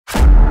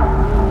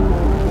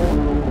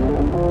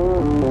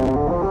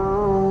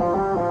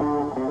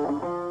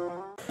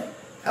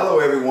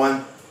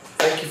everyone,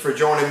 thank you for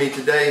joining me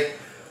today.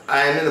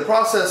 I am in the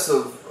process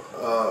of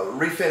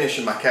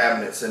refinishing my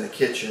cabinets in the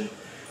kitchen,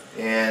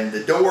 and the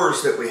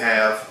doors that we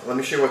have, let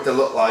me show you what they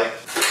look like.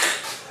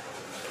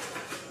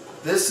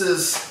 This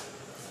is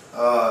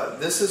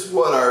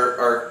what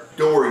our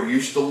door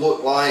used to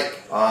look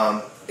like.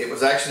 It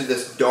was actually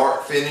this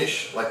dark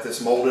finish, like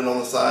this molding on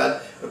the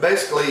side. But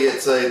basically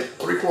it's a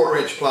 3/4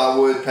 inch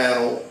plywood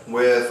panel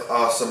with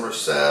some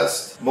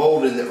recessed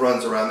molding that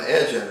runs around the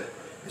edge of it.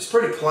 It's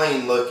pretty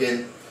plain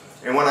looking.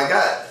 And when I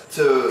got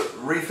to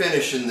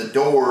refinishing the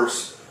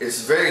doors, it's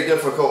very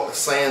difficult to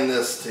sand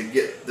this to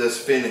get this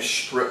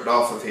finish stripped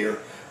off of here.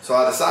 So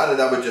I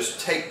decided I would just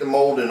take the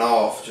molding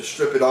off, just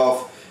strip it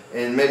off,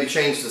 and maybe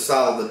change the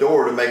side of the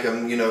door to make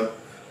them, you know,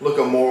 look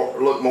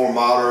more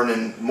modern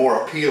and more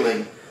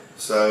appealing.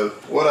 So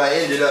what I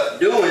ended up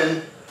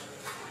doing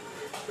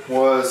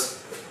was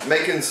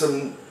making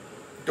some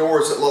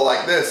doors that look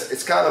like this.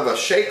 It's kind of a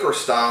shaker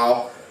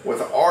style with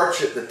an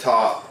arch at the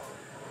top,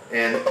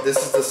 and this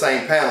is the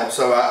same panel.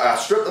 So I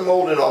stripped the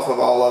molding off of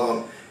all of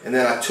them, and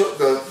then I took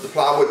the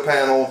plywood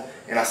panel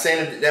and I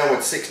sanded it down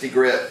with 60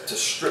 grit to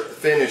strip the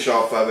finish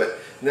off of it.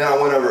 And then I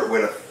went over it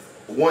with a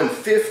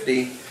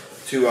 150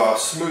 to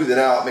smooth it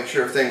out, make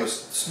sure everything was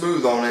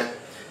smooth on it.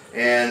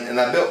 And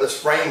I built this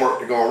framework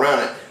to go around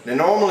it. Now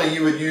normally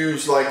you would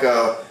use like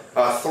a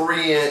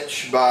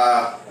 3"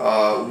 by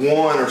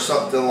 1 or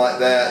something like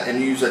that, and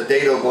use a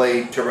dado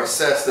blade to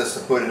recess this to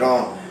put it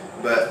on.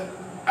 But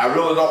I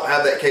really don't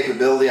have that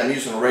capability. I'm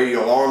using a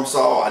radial arm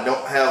saw. I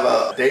don't have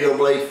a dado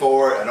blade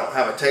for it. I don't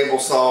have a table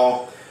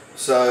saw.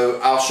 So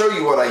I'll show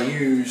you what I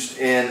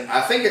used, and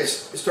I think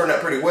it's turned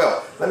out pretty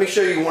well. Let me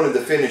show you one of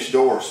the finished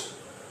doors.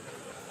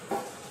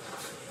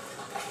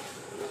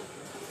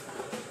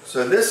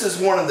 So this is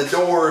one of the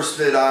doors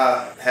that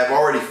I have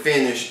already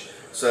finished.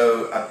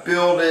 So I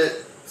built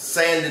it,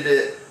 sanded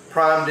it,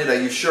 primed it. I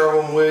used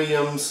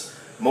Sherwin-Williams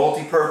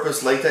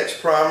multi-purpose latex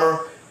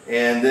primer,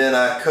 and then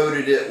I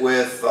coated it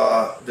with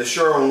the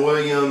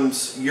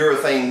Sherwin-Williams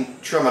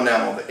urethane trim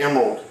enamel, the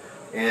emerald.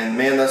 And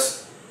man,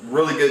 that's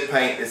really good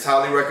paint. It's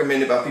highly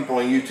recommended by people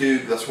on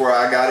YouTube. That's where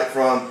I got it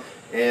from,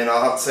 and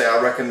I'll have to say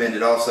I recommend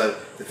it also.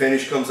 The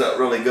finish comes out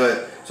really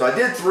good. So I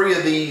did 3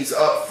 of these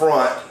up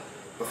front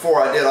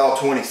before I did all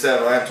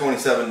 27. I have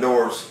 27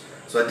 doors.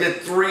 So I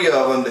did 3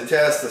 of them to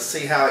test to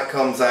see how it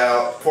comes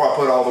out before I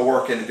put all the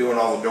work into doing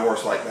all the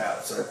doors like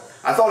that. So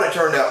I thought it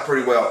turned out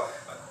pretty well.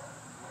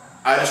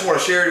 I just want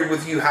to share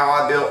with you how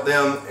I built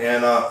them,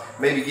 and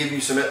maybe give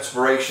you some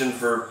inspiration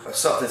for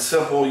something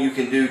simple you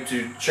can do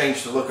to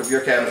change the look of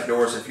your cabinet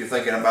doors if you're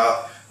thinking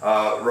about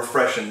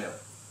refreshing them.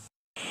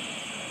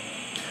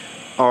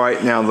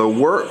 Alright, now the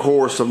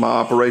workhorse of my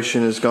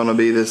operation is going to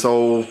be this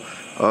old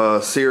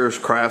Sears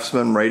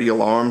Craftsman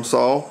radial arm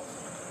saw.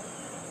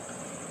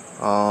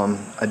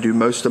 I do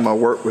most of my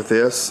work with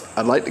this.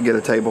 I'd like to get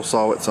a table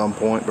saw at some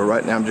point, but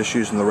right now I'm just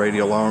using the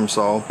radial arm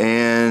saw.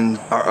 And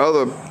our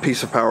other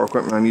piece of power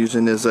equipment I'm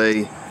using is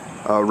a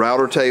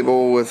router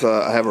table with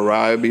I have a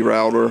Ryobi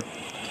router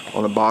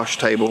on a Bosch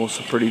table. It's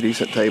a pretty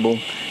decent table.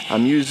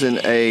 I'm using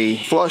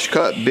a flush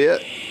cut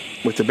bit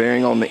with the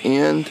bearing on the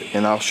end,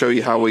 and I'll show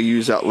you how we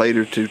use that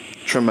later to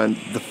trim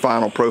the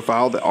final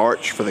profile, the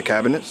arch for the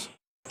cabinets.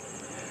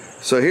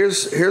 So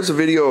here's a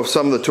video of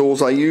some of the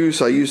tools I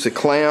use. I use the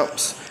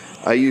clamps.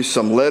 I use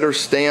some letter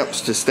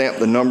stamps to stamp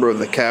the number of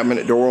the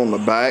cabinet door on the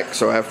back,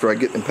 so after I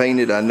get them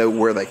painted I know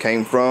where they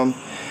came from.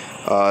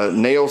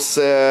 Nail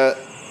set,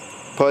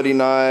 putty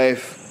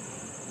knife,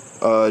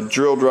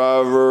 drill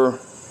driver,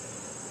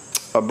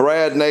 a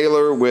brad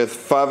nailer with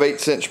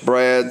 5/8 inch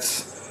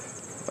brads.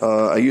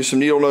 I use some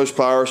needle nose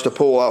pliers to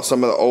pull out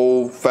some of the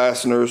old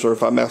fasteners, or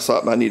if I mess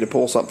up and I need to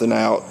pull something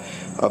out.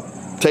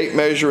 Tape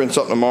measure and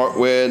something to mark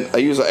with. I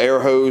use an air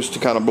hose to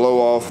kind of blow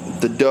off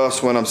the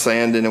dust when I'm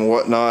sanding and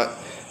whatnot.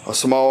 A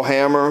small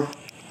hammer,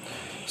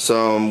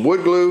 some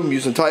wood glue, I'm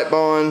using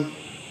Titebond.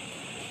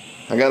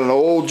 I got an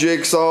old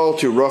jigsaw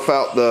to rough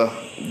out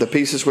the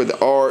pieces with the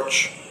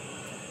arch.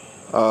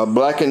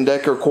 Black &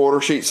 Decker quarter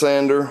sheet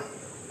sander.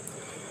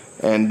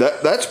 And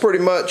that's pretty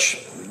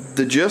much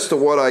the gist of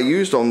what I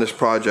used on this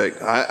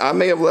project. I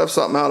may have left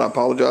something out. I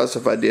apologize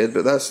if I did,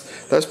 but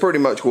that's pretty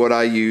much what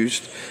I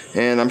used.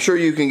 And I'm sure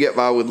you can get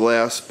by with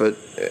less, but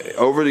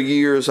over the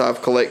years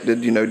I've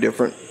collected, you know,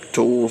 different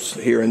tools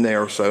here and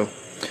there. So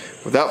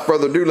without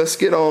further ado, let's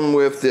get on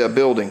with the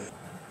building.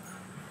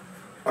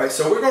 Alright,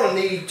 so we're going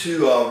to need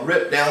to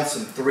rip down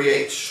some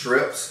 3/8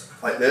 strips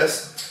like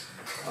this.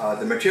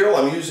 The material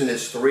I'm using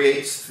is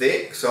 3/8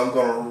 thick, so I'm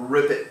going to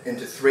rip it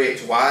into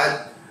 3/8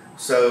 wide.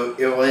 So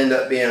it will end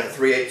up being a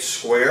 3/8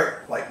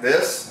 square like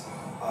this.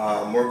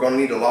 We're going to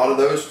need a lot of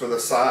those for the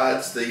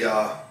sides,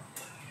 the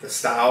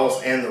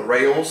stiles, and the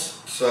rails.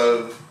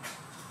 So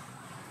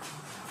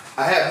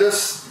I have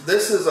this.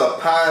 This is a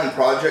pine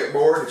project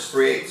board. It's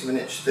 3/8 of an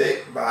inch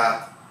thick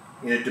by,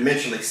 you know,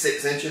 dimensionally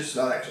 6 inches.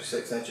 Not actually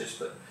 6 inches,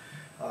 but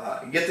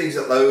you get these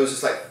at Lowe's.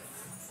 It's like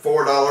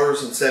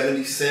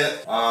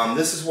 $4.70.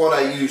 This is what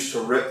I use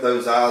to rip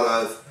those out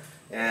of,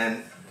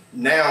 and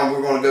now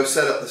we're going to go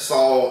set up the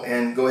saw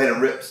and go ahead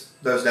and rip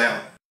those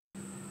down.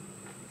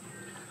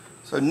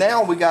 So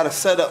now we got to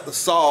set up the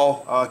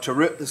saw to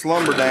rip this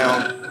lumber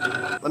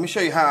down. Let me show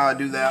you how I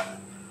do that.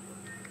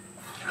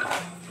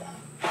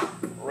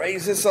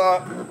 Raise this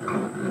up.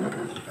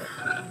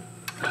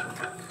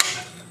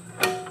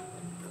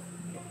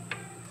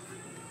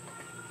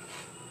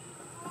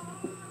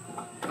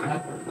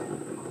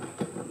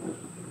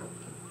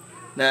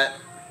 Now,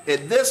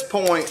 at this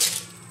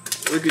point,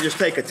 we could just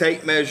take a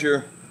tape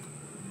measure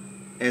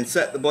and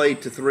set the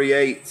blade to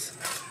 3/8.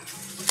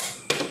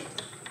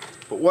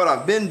 But what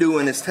I've been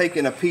doing is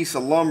taking a piece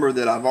of lumber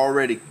that I've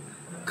already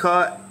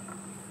cut.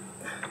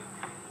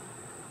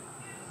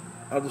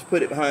 I'll just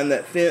put it behind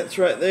that fence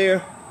right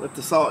there. Let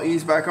the saw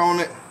ease back on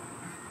it.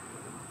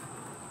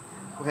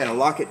 Go ahead and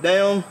lock it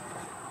down.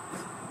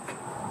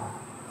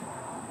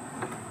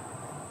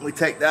 We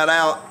take that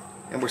out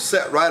and we're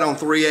set right on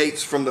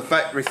 3/8 from the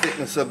factory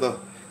thickness of the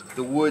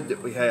wood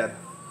that we had.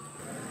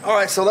 All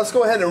right, so let's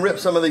go ahead and rip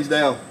some of these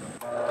down.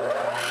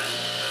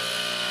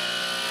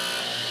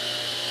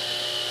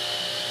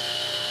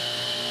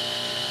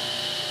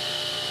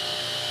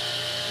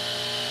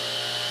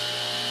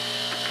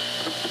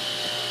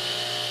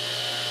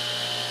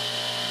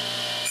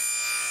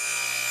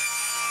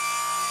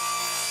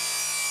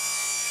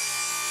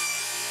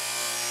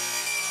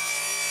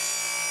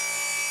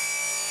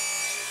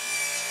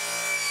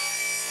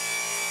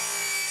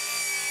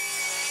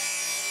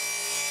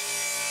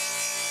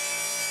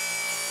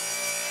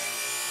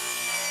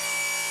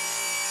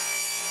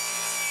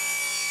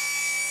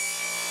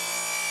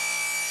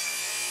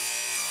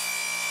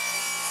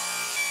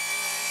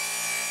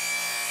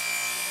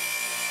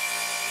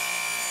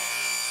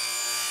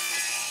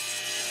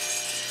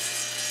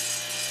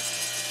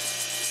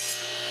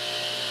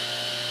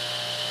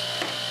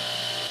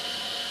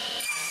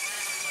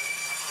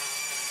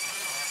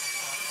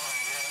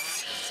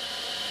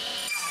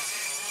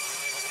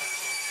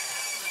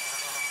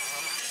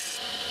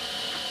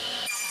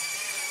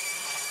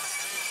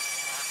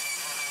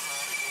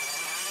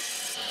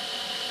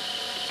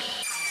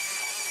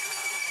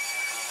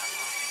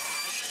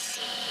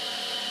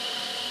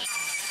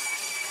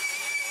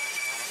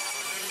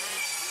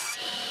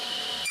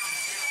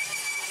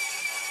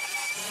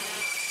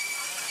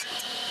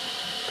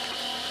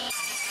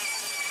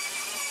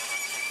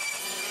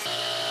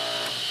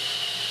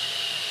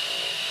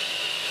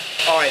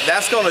 All right,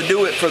 that's gonna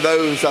do it for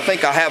those. I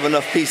think I have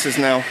enough pieces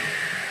now.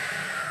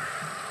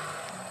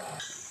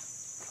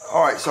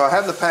 All right, so I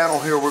have the panel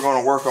here we're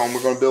gonna work on.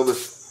 We're gonna build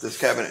this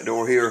cabinet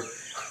door here.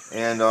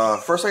 And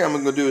first thing I'm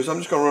gonna do is I'm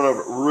just gonna run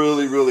over it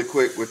really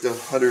quick with the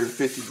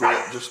 150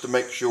 grit just to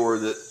make sure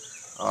that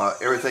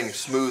everything is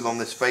smooth on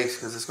this face,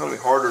 because it's gonna be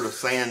harder to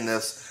sand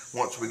this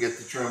once we get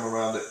the trim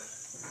around it.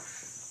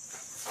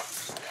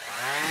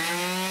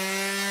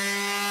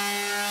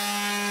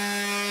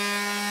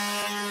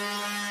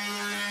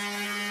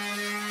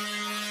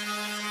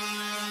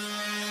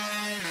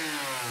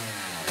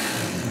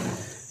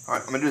 All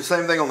right, I'm gonna do the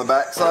same thing on the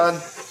back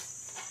side.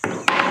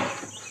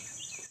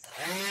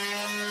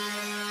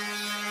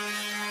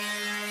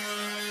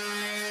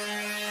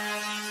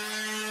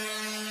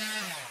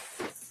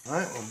 All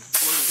right, we'll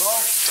pull this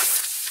off.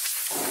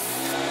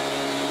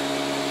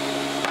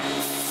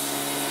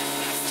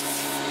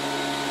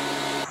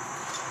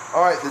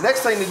 All right, the next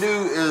thing to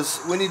do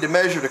is we need to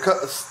measure to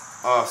cut the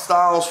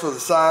stiles for the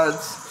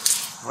sides.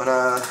 When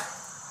I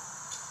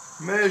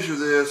measure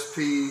this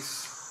piece,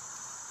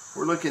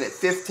 we're looking at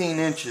 15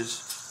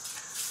 inches,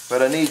 but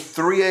I need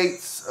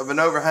 3/8 of an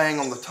overhang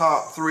on the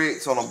top,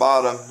 3/8 on the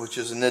bottom, which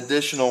is an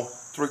additional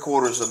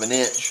 3/4 of an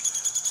inch.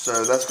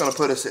 So that's going to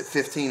put us at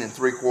 15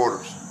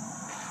 3/4.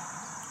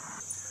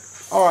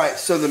 All right,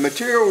 so the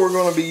material we're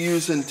going to be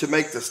using to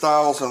make the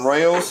stiles and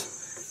rails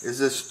is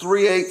this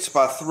 3/8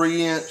 by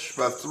 3 inch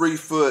by 3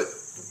 foot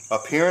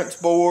appearance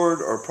board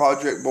or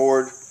project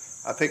board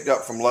I picked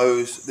up from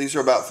Lowe's. These are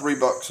about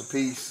 $3 a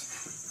piece.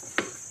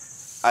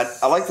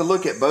 I like to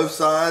look at both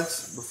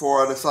sides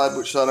before I decide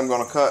which side I'm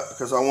going to cut,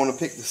 because I want to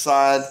pick the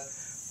side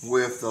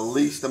with the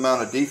least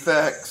amount of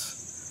defects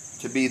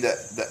to be the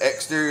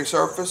exterior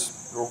surface.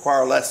 It will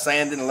require less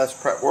sanding and less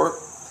prep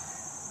work.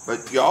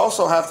 But you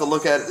also have to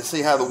look at it to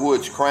see how the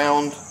wood's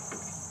crowned.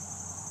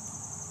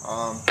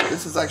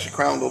 This is actually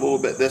crowned a little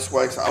bit this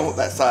way, so I want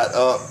that side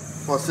up.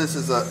 Plus this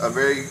is a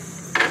very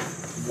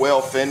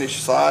well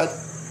finished side.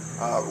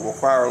 It will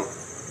require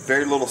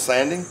very little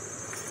sanding.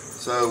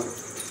 So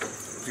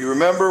if you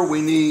remember,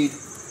 we need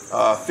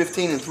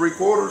 15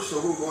 3/4, so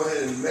we'll go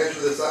ahead and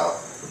measure this out.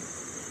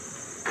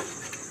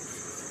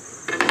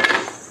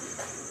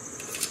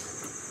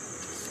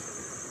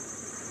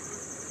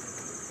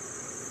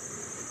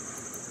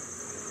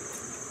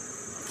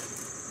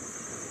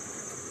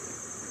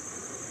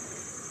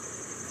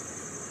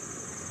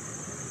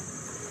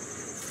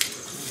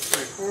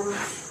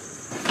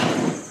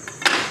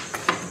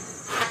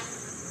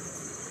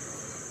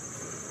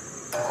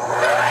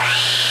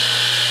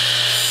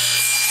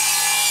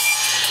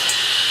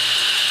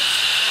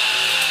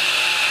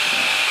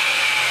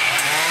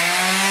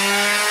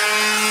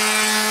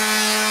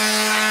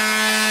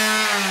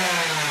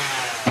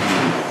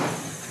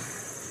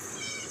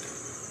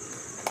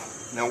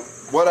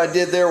 what I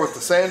did there with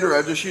the sander,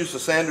 I just used the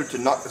sander to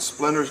knock the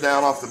splinters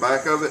down off the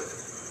back of it.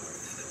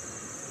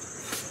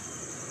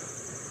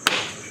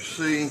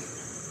 See,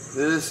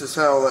 this is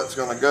how that's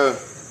going to go.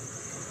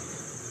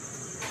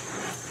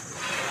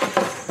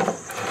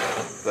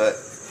 But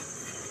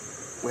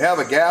we have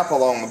a gap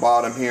along the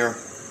bottom here,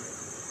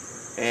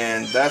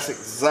 and that's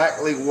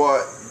exactly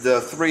what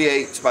the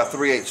 3/8 by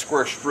 3/8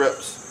 square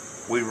strips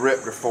we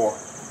ripped are for.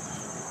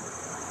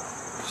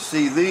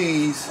 See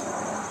these,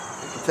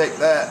 you take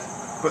that,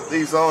 put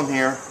these on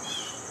here,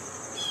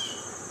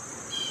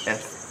 and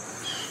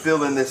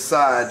fill in this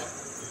side.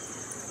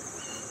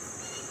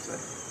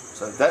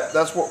 So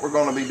that's what we're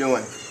going to be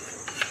doing.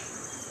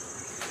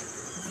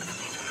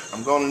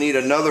 I'm going to need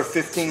another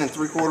 15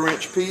 3/4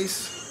 inch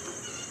piece.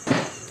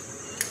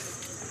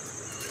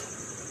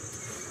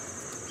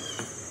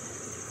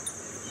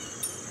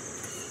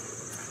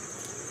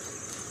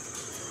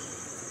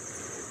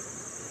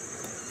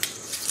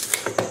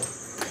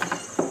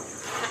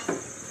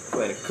 Go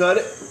ahead and cut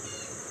it.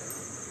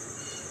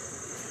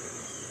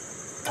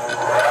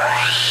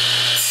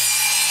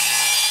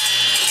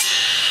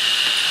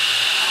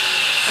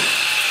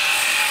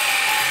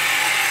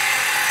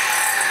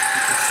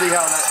 See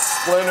how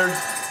that's splintered?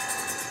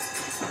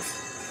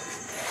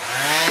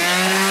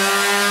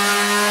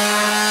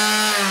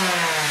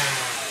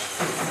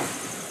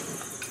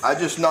 I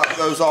just knocked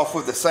those off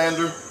with the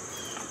sander.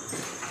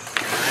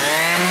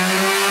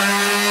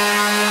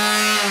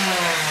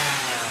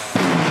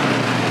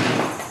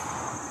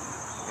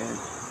 And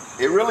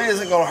it really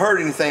isn't going to hurt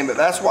anything, but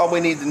that's why we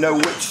need to know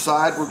which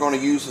side we're going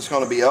to use that's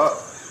going to be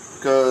up,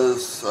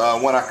 because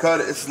when I cut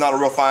it, it's not a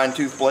real fine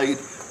tooth blade.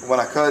 When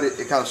I cut it,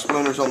 it kind of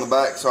splinters on the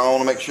back, so I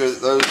want to make sure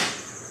that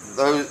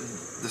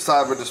the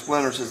side with the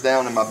splinters is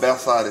down and my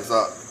best side is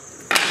up.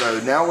 So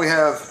now we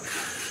have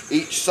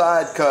each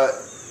side cut.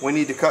 We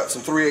need to cut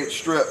some 3/8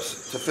 strips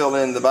to fill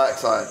in the back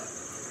side.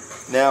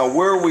 Now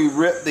where we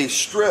rip these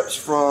strips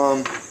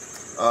from,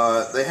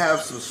 they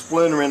have some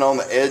splintering on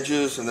the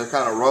edges and they're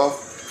kind of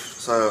rough.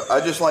 So I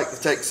just like to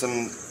take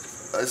some,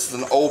 this is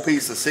an old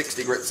piece of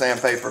 60 grit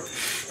sandpaper,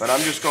 but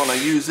I'm just going to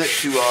use it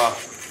to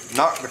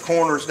knock the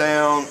corners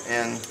down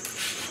and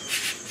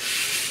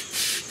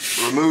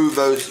remove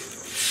those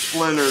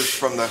splinters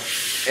from the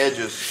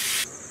edges.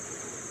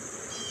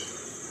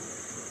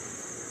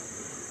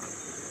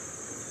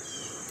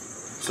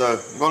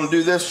 So I'm going to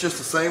do this just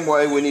the same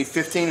way. We need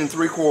 15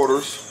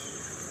 3/4.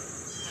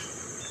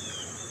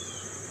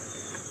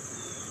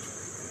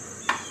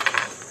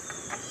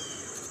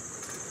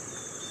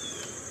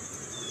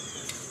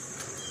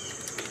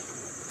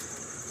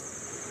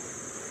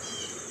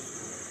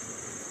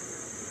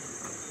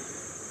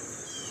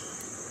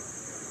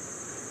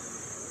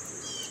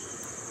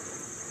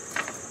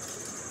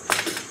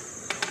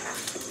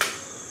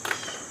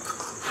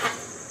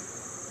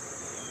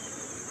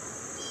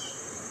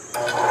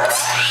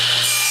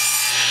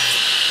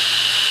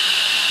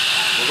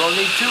 We're going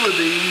to need 2 of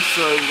these,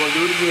 so we're going to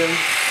do it again.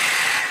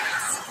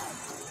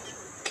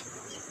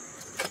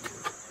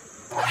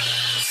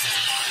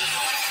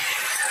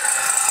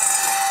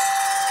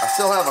 I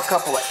still have a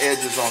couple of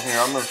edges on here.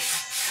 I'm going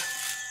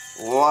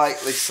to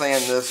lightly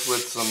sand this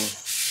with some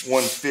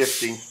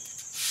 150.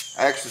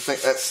 I actually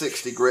think that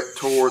 60 grit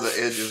tore the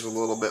edges a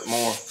little bit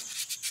more.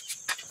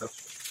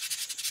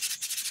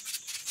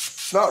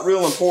 It's not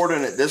real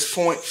important at this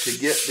point to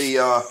get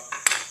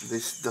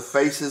the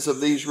faces of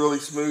these really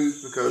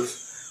smooth, because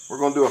we're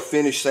going to do a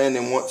finish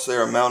sanding once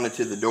they're mounted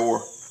to the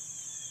door.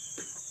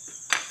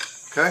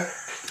 Okay,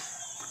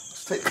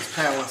 let's take this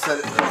panel and set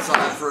it to the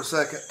side for a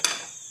second.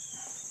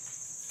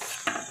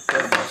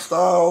 Cut my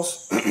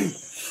stiles.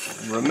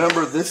 And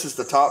remember, this is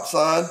the top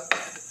side,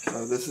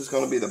 so this is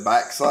going to be the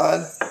back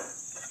side.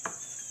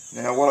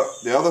 Now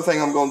the other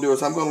thing I'm going to do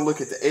is I'm going to look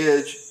at the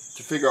edge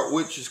to figure out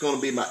which is going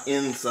to be my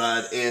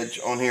inside edge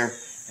on here.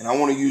 And I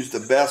want to use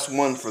the best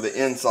one for the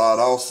inside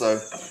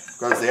also,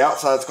 because the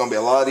outside is going to be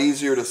a lot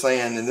easier to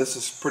sand, and this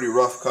is pretty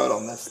rough cut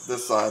on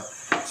this side.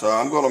 So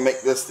I'm going to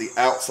make this the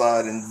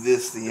outside and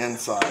this the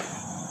inside.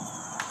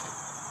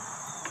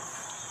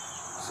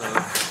 So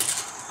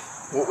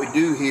what we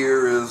do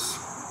here is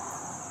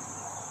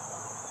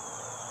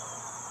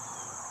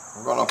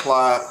we're going to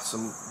apply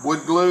some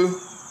wood glue,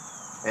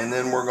 and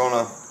then we're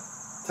going to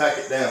tack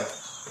it down.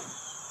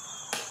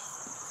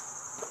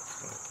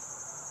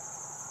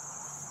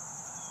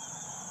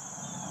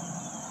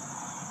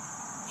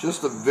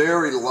 Just a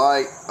very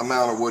light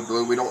amount of wood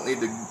glue. We don't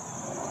need to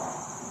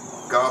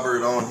gobber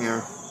it on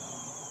here.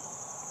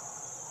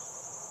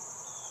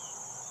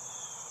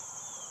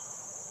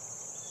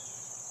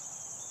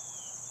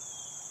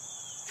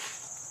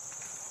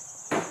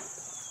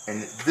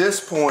 And at this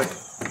point,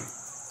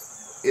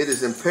 it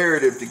is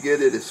imperative to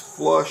get it as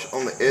flush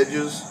on the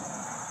edges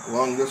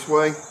along this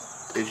way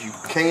as you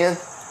can,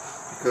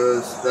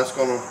 because that's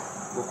going to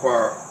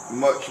require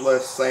much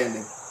less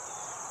sanding.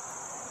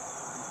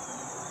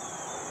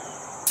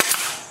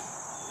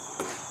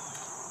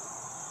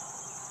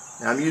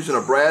 Now I'm using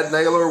a brad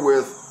nailer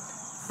with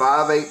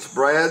 5/8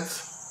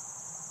 brads.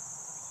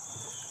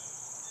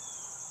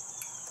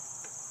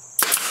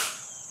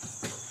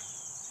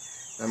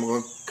 I'm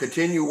going to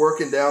continue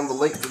working down the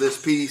length of this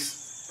piece,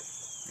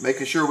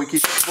 making sure we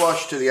keep it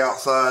flush to the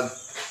outside.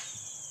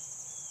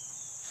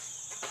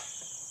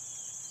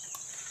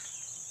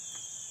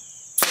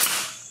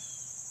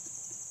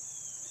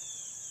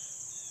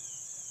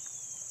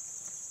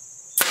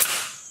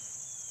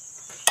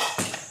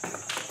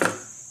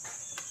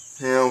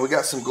 Now we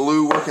got some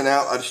glue working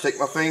out. I just take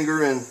my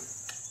finger and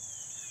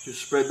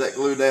just spread that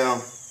glue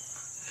down.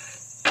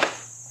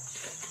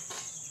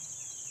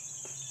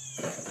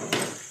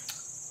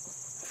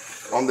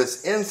 On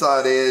this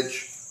inside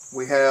edge,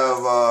 we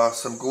have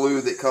some glue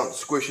that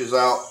squishes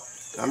out.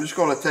 I'm just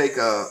going to take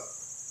a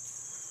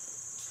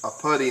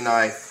putty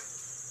knife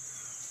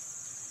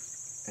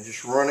and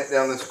just run it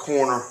down this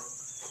corner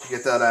to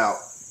get that out.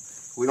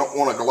 We don't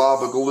want a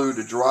glob of glue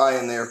to dry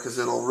in there because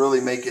it'll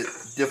really make it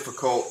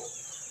difficult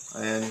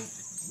and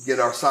get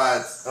our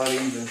sides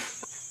uneven.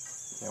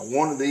 Now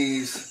one of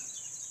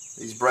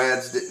these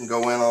brads didn't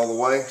go in all the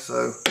way,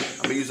 so I'm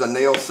going to use a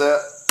nail set.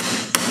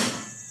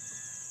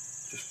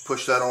 Just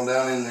push that on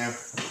down in there.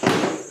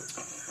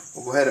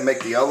 We'll go ahead and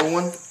make the other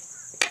one.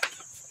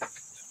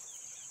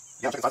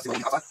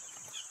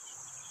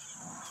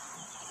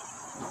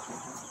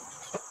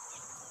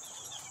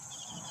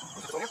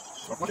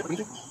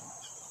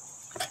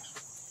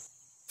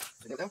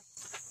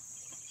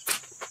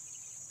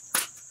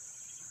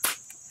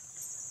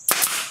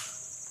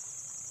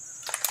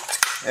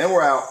 And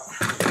we're out.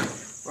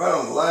 Right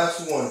on the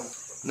last one.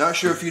 Not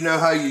sure if you know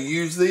how you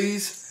use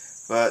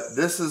these, but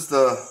this is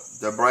the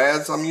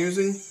brads I'm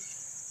using.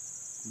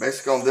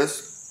 Basically on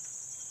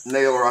this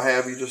nailer I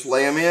have, you just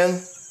lay them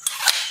in,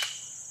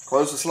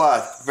 close the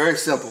slide. Very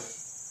simple,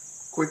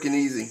 quick and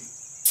easy.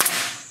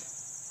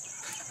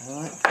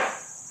 All right,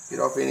 get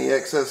off any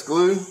excess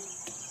glue.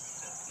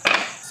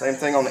 Same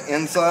thing on the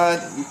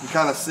inside. You can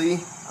kind of see,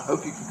 I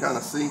hope you can kind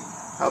of see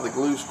how the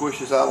glue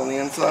squishes out on the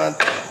inside.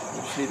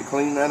 You just need to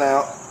clean that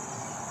out.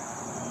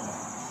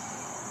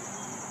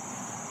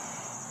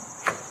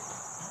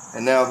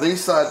 And now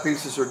these side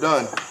pieces are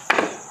done.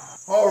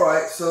 All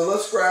right, so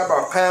let's grab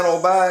our panel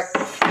back.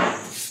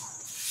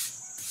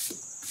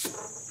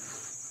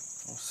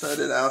 We'll set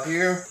it out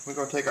here. We're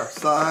going to take our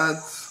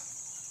sides.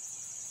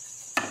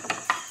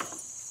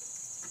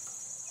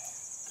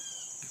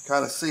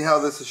 Kind of see how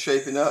this is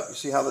shaping up. You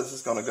see how this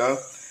is going to go.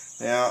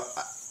 Now,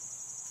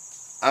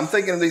 I'm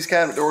thinking of these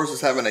cabinet doors as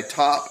having a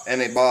top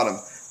and a bottom.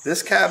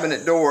 This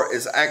cabinet door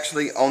is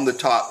actually on the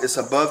top. It's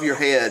above your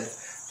head.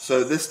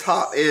 So this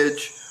top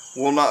edge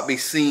will not be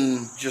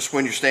seen just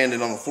when you're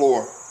standing on the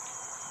floor.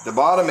 The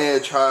bottom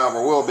edge,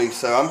 however, will be.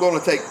 So I'm going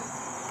to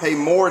pay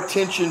more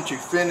attention to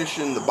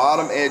finishing the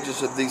bottom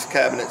edges of these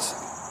cabinets,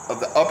 of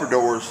the upper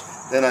doors,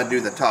 than I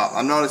do the top.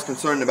 I'm not as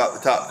concerned about the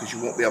top because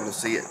you won't be able to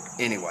see it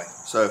anyway.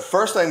 So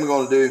first thing we're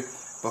going to do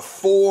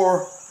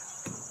before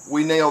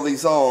we nail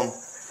these on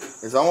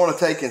is I want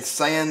to take and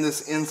sand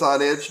this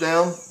inside edge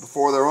down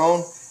before they're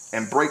on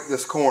and break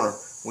this corner.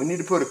 We need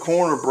to put a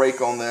corner break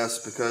on this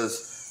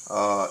because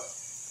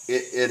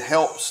it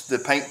helps the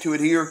paint to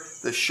adhere.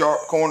 The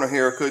sharp corner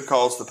here could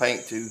cause the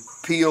paint to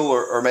peel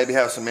or maybe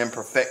have some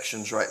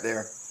imperfections right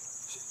there.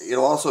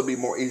 It'll also be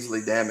more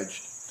easily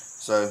damaged.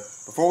 So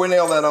before we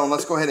nail that on,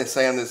 let's go ahead and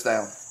sand this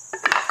down.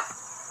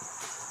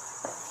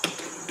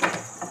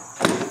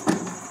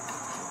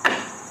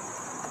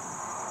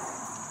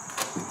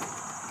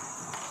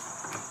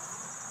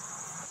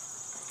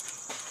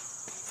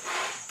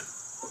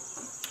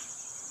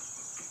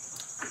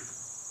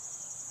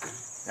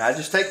 Now I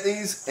just take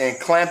these and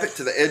clamp it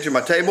to the edge of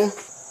my table.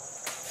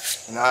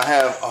 And I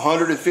have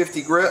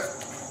 150 grit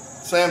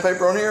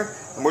sandpaper on here.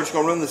 And we're just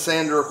going to run the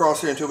sander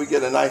across here until we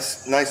get a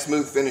nice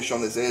smooth finish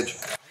on this edge.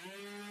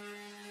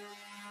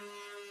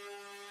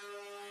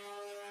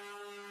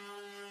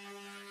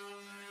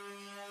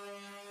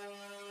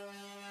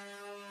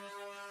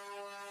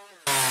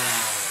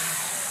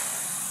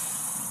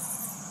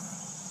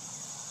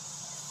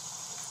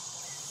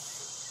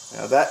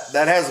 Now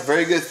that has a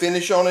very good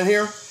finish on it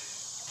here.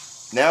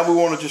 Now we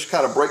want to just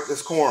kind of break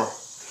this corner.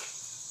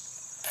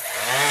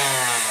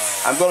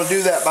 I'm going to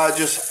do that by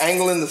just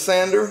angling the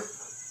sander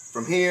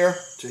from here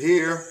to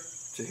here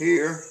to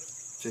here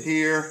to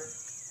here,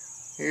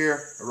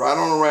 here, right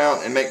on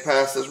around, and make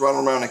passes right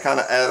on around and kind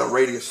of add a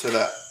radius to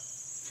that.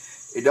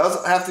 It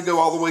doesn't have to go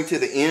all the way to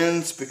the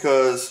ends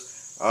because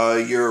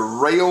your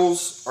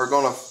rails are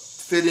going to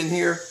fit in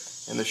here,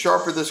 and the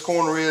sharper this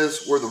corner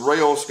is where the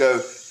rails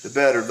go, the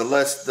better. The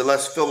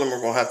less filling we're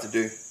going to have to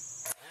do.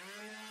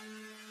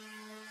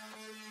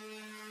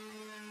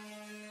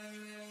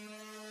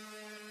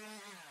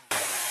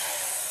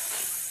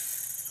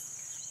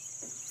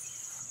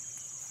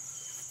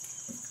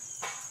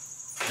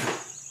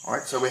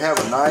 Alright, so we have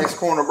a nice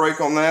corner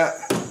break on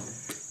that.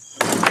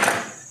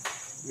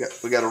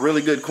 We got a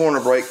really good corner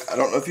break. I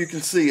don't know if you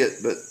can see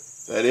it, but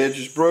that edge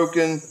is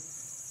broken.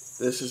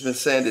 This has been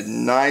sanded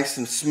nice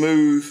and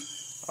smooth.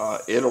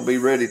 It'll be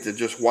ready to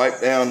just wipe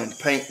down and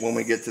paint when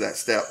we get to that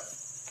step.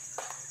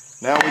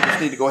 Now we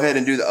just need to go ahead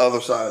and do the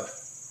other side.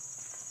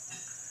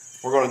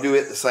 We're going to do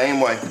it the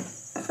same way.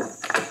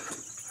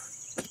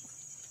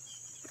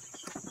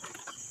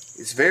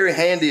 It's very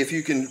handy if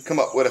you can come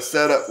up with a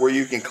setup where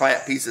you can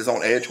clamp pieces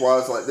on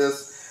edgewise like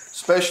this,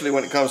 especially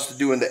when it comes to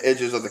doing the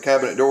edges of the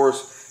cabinet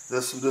doors.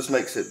 This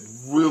makes it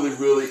really,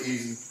 really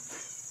easy.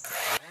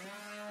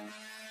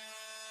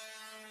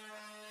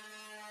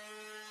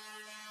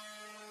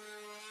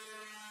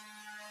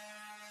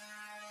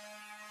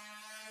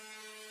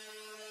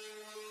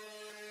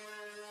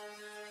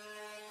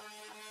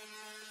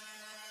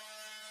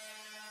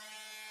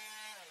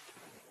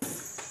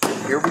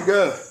 Here we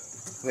go.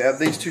 We have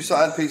these two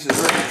side pieces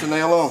ready to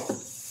nail on.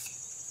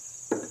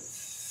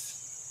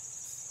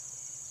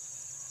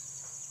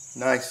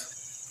 Nice.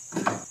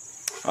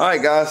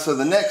 Alright guys, so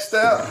the next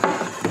step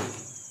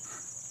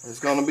is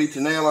going to be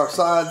to nail our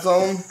sides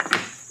on.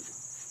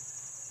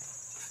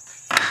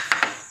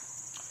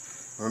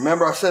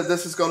 Remember I said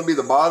this is going to be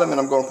the bottom, and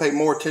I'm going to pay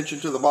more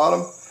attention to the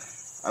bottom.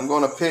 I'm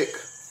going to pick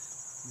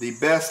the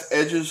best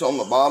edges on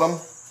the bottom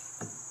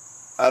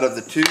out of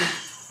the two.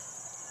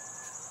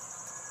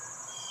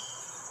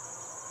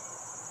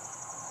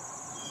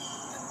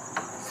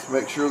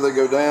 Make sure they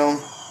go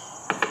down.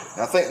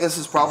 I think this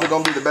is probably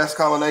going to be the best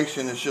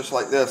combination. It's just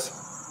like this.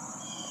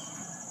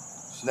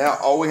 So now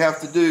all we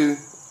have to do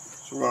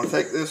is we're going to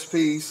take this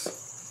piece.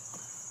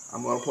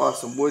 I'm going to apply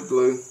some wood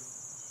glue.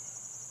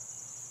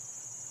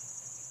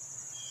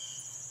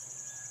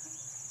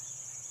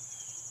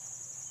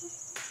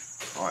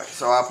 Alright,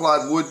 so I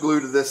applied wood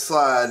glue to this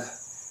side,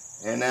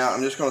 and now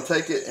I'm just going to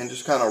take it and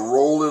just kind of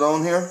roll it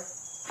on here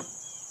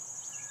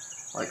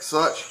like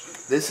such.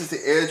 This is the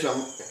edge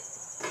I'm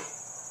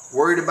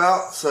worried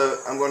about, so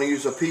I'm going to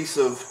use a piece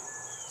of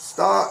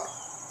stock,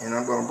 and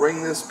I'm going to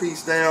bring this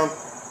piece down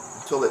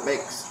until it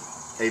makes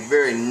a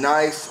very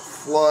nice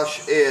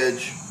flush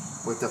edge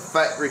with the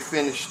factory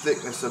finished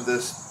thickness of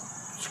this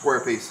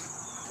square piece.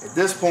 At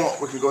this point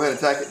we can go ahead and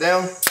tack it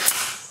down.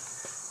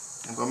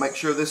 I'm going to make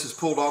sure this is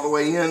pulled all the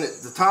way in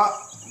at the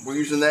top. We're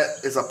using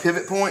that as a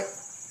pivot point.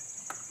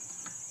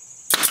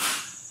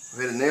 Go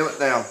ahead and nail it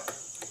down.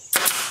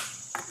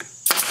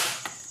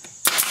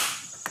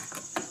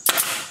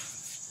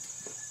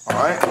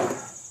 Alright,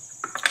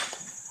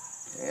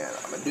 and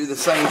I'm going to do the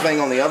same thing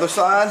on the other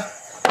side,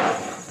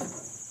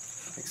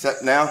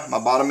 except now my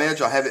bottom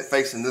edge, I have it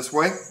facing this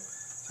way,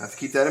 so I have to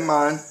keep that in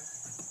mind.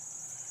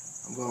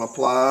 I'm going to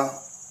apply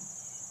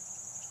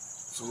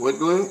some wood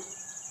glue,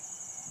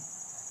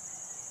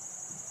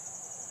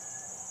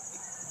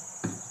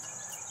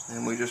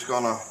 and we're just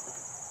going to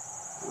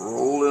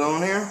roll it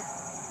on here.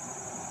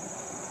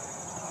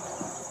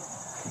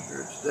 Make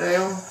sure it's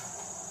down.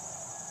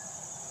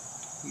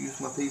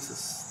 Use my piece of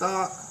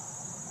stock.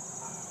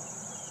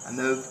 I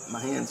know my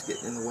hand's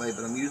getting in the way,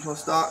 but I'm using my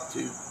stock to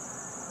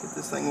get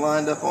this thing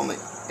lined up on the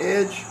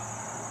edge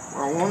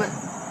where I want it.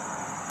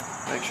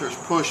 Make sure it's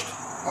pushed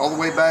all the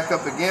way back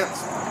up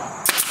against.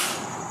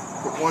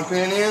 Put one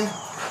pin in,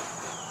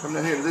 come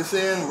down here to this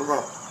end, we're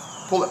going to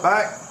pull it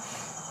back,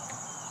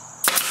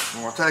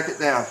 and we'll tack it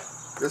down.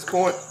 At this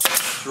point,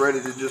 it's ready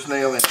to just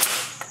nail in.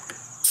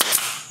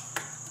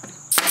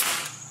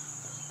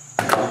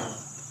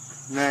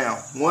 Now,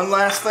 one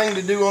last thing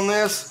to do on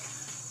this,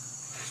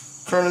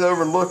 turn it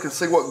over and look and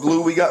see what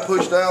glue we got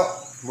pushed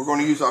out. We're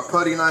going to use our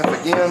putty knife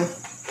again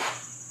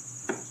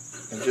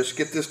and just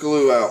get this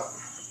glue out.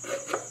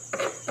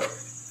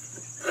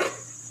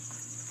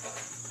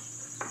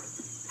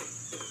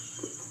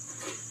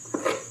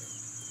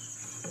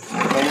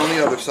 Same on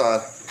the other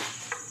side.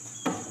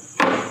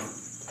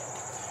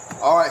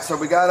 Alright, so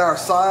we got our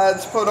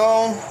sides put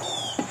on.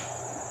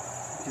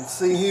 You can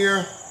see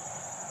here.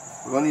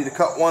 We're going to need to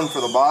cut one for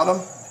the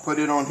bottom, put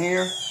it on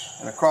here,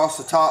 and across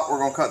the top we're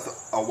going to cut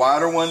a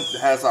wider one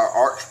that has our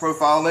arch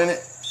profile in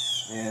it.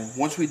 And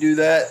once we do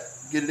that,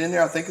 get it in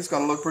there, I think it's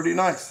going to look pretty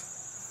nice.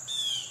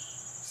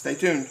 Stay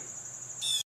tuned.